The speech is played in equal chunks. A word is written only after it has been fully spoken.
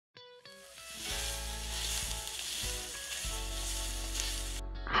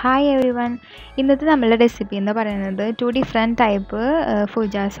Hi everyone. ഇന്നത്തെ നമ്മുടെ recipe എന്ന് പറയുന്നത് 2 ഡിഫറെൻറ്റ് ടൈപ്പ്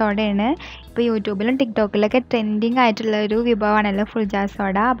ഫുൾജാർ സോഡയാണ്. ഇപ്പോൾ യൂട്യൂബിലും ടിക്ടോക്കിലൊക്കെ ട്രെൻഡിങ് ആയിട്ടുള്ള ഒരു വിഭവമാണല്ലോ ഫുൾജാർ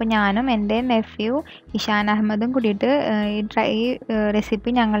സോഡ. അപ്പോൾ ഞാനും എൻ്റെ നെഫ്യൂ ഇഷാൻ അഹമ്മദും കൂടിയിട്ട് ഈ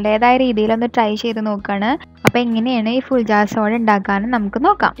റെസിപ്പി ഞങ്ങളുടേതായ രീതിയിലൊന്ന് ട്രൈ ചെയ്ത് നോക്കുകയാണ്. അപ്പോൾ എങ്ങനെയാണ് ഈ ഫുൾജാർ സോഡ ഉണ്ടാക്കാമെന്ന് നമുക്ക്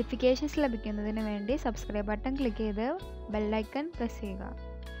നോക്കാം. നോട്ടിഫിക്കേഷൻസ് ലഭിക്കുന്നതിന് വേണ്ടി സബ്സ്ക്രൈബ് ബട്ടൺ ക്ലിക്ക് ചെയ്ത് ബെല്ലൈക്കൺ പ്രസ് ചെയ്യുക.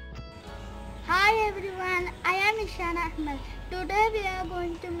 Hi everyone, I am Ishan Ahmed. Today we are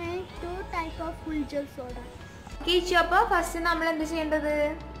going to make 2 types of Fuljar soda. അപ്പോൾ ഫസ്റ്റ് നമ്മൾ എന്ത് ചെയ്യേണ്ടത്?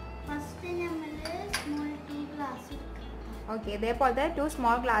 First നമ്മൾ small 2 glass എടുക്കാം. ഓക്കെ, ഇതേപോലത്തെ 2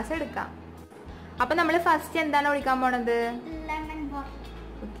 സ്മോൾ ഗ്ലാസ് എടുക്കാം. അപ്പോൾ നമ്മൾ ഫസ്റ്റ് എന്താണ് ഒഴിക്കാൻ പോണത്? Lemon water.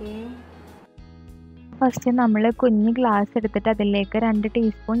 ഓക്കെ, ഫസ്റ്റ് നമ്മൾ കുഞ്ഞ് ഗ്ലാസ് എടുത്തിട്ട് അതിലേക്ക് 2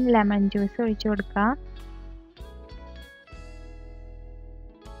 ടീസ്പൂൺ ലെമൺ ജ്യൂസ് ഒഴിച്ചു കൊടുക്കാം.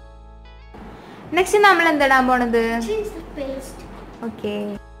 നെക്സ്റ്റ് നമ്മൾ എന്തിടാൻ പോണത്? ഓക്കെ,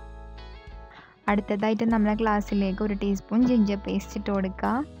 അടുത്തതായിട്ട് നമ്മളെ ഗ്ലാസ്സിലേക്ക് 1 ടീസ്പൂൺ ജിഞ്ചർ പേസ്റ്റ് ഇട്ട് കൊടുക്കുക.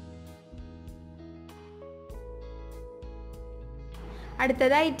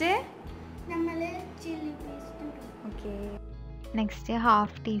 അടുത്തതായിട്ട് നമ്മൾ chilli paste. Okay, next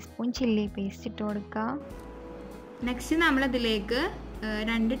 1/2 teaspoon chilli paste ഇട്ട് കൊടുക്കുക. നെക്സ്റ്റ് നമ്മളതിലേക്ക്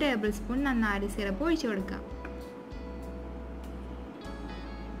 2 ടേബിൾ സ്പൂൺ നന്നാരി സിറപ്പ് ഒഴിച്ചു കൊടുക്കുക.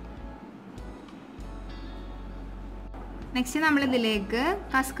 നെക്സ്റ്റ് നമ്മളിതിലേക്ക്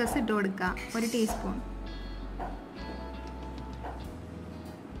കസ്കസ് ഇട്ട് കൊടുക്കുക, 1 ടീസ്പൂൺ.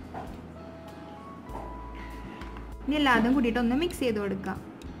 ഇനി എല്ലാതും കൂടിയിട്ട് ഒന്ന് മിക്സ് ചെയ്ത് കൊടുക്കുക.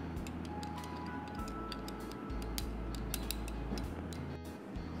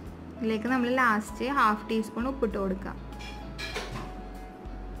 ഇതിലേക്ക് നമ്മൾ ലാസ്റ്റ് 1/2 ടീസ്പൂൺ ഉപ്പിട്ട് കൊടുക്കുക.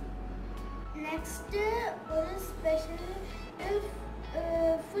 നെക്സ്റ്റ് ഒരു സ്പെഷ്യൽ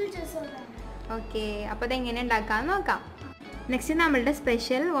ഫുൾജാർ സോഡ. ഓക്കെ, അപ്പോൾ അതെങ്ങനെ ഉണ്ടാക്കാമെന്ന് നോക്കാം. നെക്സ്റ്റ് നമ്മളുടെ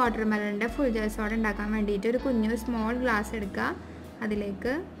സ്പെഷ്യൽ വാട്ടർമെലണിൻ്റെ ഫുൾജാർ സോഡ ഉണ്ടാക്കാൻ വേണ്ടിയിട്ട് ഒരു കുഞ്ഞു സ്മോൾ ഗ്ലാസ് എടുക്കുക.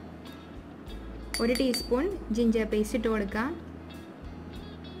 അതിലേക്ക് 1 ടീസ്പൂൺ ജിഞ്ചർ പേസ്റ്റ് ഇട്ട് കൊടുക്കുക.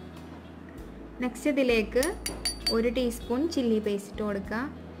 നെക്സ്റ്റ് ഇതിലേക്ക് 1 ടീസ്പൂൺ ചില്ലി പേസ്റ്റ് ഇട്ട് കൊടുക്കുക.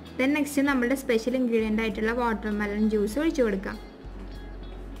 ദെൻ നെക്സ്റ്റ് നമ്മളുടെ സ്പെഷ്യൽ ഇൻഗ്രീഡിയൻ്റ് ആയിട്ടുള്ള വാട്ടർമെലൺ ജ്യൂസ് ഒഴിച്ചു കൊടുക്കുക.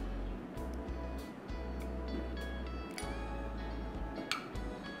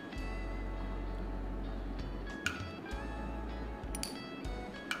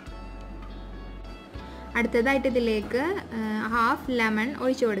 അടുത്തതായിട്ട് ഇതിലേക്ക് 1/2 ലെമൺ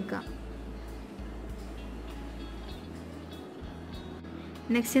ഒഴിച്ചു കൊടുക്കുക.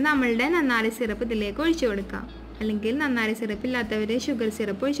 നെക്സ്റ്റ് നമ്മളുടെ നന്നാരി സിറപ്പ് ഇതിലേക്ക് ഒഴിച്ചു കൊടുക്കുക. അല്ലെങ്കിൽ നന്നാരി സിറപ്പ് ഇല്ലാത്തവർ ഷുഗർ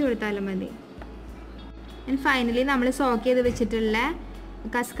സിറപ്പ് ഒഴിച്ചു കൊടുത്താലും മതി. ആൻഡ് ഫൈനലി നമ്മൾ സോക്ക് ചെയ്ത് വെച്ചിട്ടുള്ള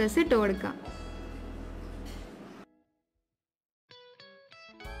കസ്കസ് ഇട്ട് കൊടുക്കുക.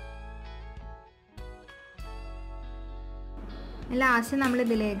 ലാസ്റ്റ് നമ്മൾ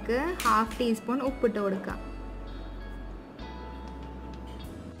ഇതിലേക്ക് 1/2 ടീസ്പൂൺ ഉപ്പിട്ട് കൊടുക്കുക.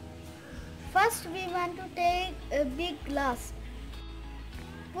 First we want to take a big glass.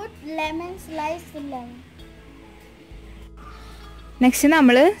 Put lemon slice lemon. Next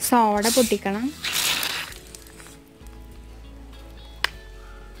നമ്മൾ സോഡ പൊട്ടിക്കണം.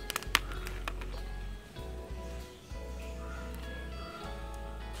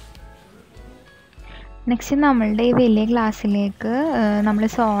 നെക്സ്റ്റ് നമ്മളുടെ ഈ വലിയ ഗ്ലാസ്സിലേക്ക് നമ്മൾ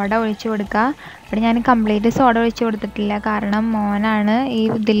സോഡ ഒഴിച്ചു കൊടുക്കുക. ഇവിടെ ഞാൻ കംപ്ലീറ്റ് സോഡ ഒഴിച്ചു കൊടുത്തിട്ടില്ല, കാരണം മോനാണ് ഈ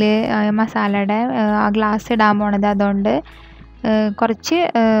ഇതിൽ മസാലയുടെ ആ ഗ്ലാസ് ഇടാൻ പോണത്. അതുകൊണ്ട് കുറച്ച്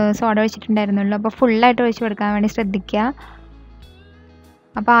സോഡ ഒഴിച്ചിട്ടുണ്ടായിരുന്നുള്ളൂ. അപ്പോൾ ഫുള്ളായിട്ട് ഒഴിച്ചു കൊടുക്കാൻ വേണ്ടി ശ്രദ്ധിക്കുക.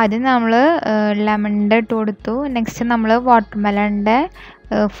 അപ്പോൾ ആദ്യം നമ്മൾ ലെമണിൻ്റെ ഇട്ട് കൊടുത്തു. നെക്സ്റ്റ് നമ്മൾ വാട്ടർമെലണിൻ്റെ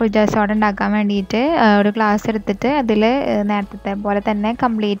ഫുൾജാർ സോഡ ഉണ്ടാക്കാൻ വേണ്ടിയിട്ട് ഒരു ഗ്ലാസ് എടുത്തിട്ട് അതിൽ നേരത്തെ പോലെ തന്നെ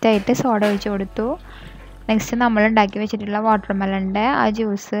കംപ്ലീറ്റ് ആയിട്ട് സോഡ ഒഴിച്ചു കൊടുത്തു. നെക്സ്റ്റ് നമ്മൾ ഉണ്ടാക്കി വെച്ചിട്ടുള്ള വാട്ടർമെലണിൻ്റെ ആ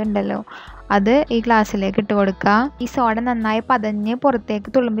ജ്യൂസ് ഉണ്ടല്ലോ, അത് ഈ ഗ്ലാസ്സിലേക്ക് ഇട്ട് കൊടുക്കുക. ഈ സോഡ നന്നായി പതഞ്ഞ് പുറത്തേക്ക്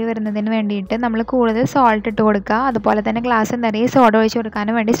തുളുമ്പി വരുന്നതിന് വേണ്ടിയിട്ട് നമ്മൾ കൂടുതൽ സോൾട്ട് ഇട്ട് കൊടുക്കുക. അതുപോലെ തന്നെ ഗ്ലാസ് നിറയെ സോഡ ഒഴിച്ച്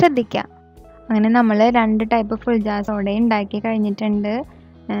കൊടുക്കാനും വേണ്ടി ശ്രദ്ധിക്കുക. അങ്ങനെ നമ്മൾ 2 ടൈപ്പ് ഫുൾജാർ സോഡ ഉണ്ടാക്കി കഴിഞ്ഞിട്ടുണ്ട്.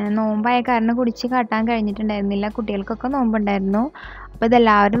 നോമ്പായ കാരണം കുടിച്ച് കാട്ടാൻ കഴിഞ്ഞിട്ടുണ്ടായിരുന്നില്ല. കുട്ടികൾക്കൊക്കെ നോമ്പുണ്ടായിരുന്നു. അപ്പോൾ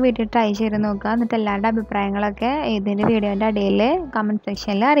ഇതെല്ലാവരും വീട്ടിൽ ട്രൈ ചെയ്ത് നോക്കുക. എന്നിട്ട് എല്ലാവരുടെ അഭിപ്രായങ്ങളൊക്കെ ഇതിൻ്റെ വീഡിയോൻ്റെ അടിയിൽ കമൻറ്റ്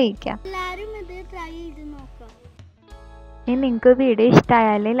സെക്ഷനിൽ അറിയിക്കുക. എല്ലാവരും ഇത് ട്രൈ ചെയ്ത് നോക്കുക. ഇനി നിങ്ങൾക്ക് വീഡിയോ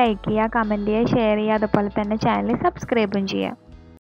ഇഷ്ടമായാൽ ലൈക്ക് ചെയ്യുക, കമൻറ്റ് ചെയ്യുക, ഷെയർ ചെയ്യുക. അതുപോലെ തന്നെ ചാനൽ സബ്സ്ക്രൈബും ചെയ്യുക.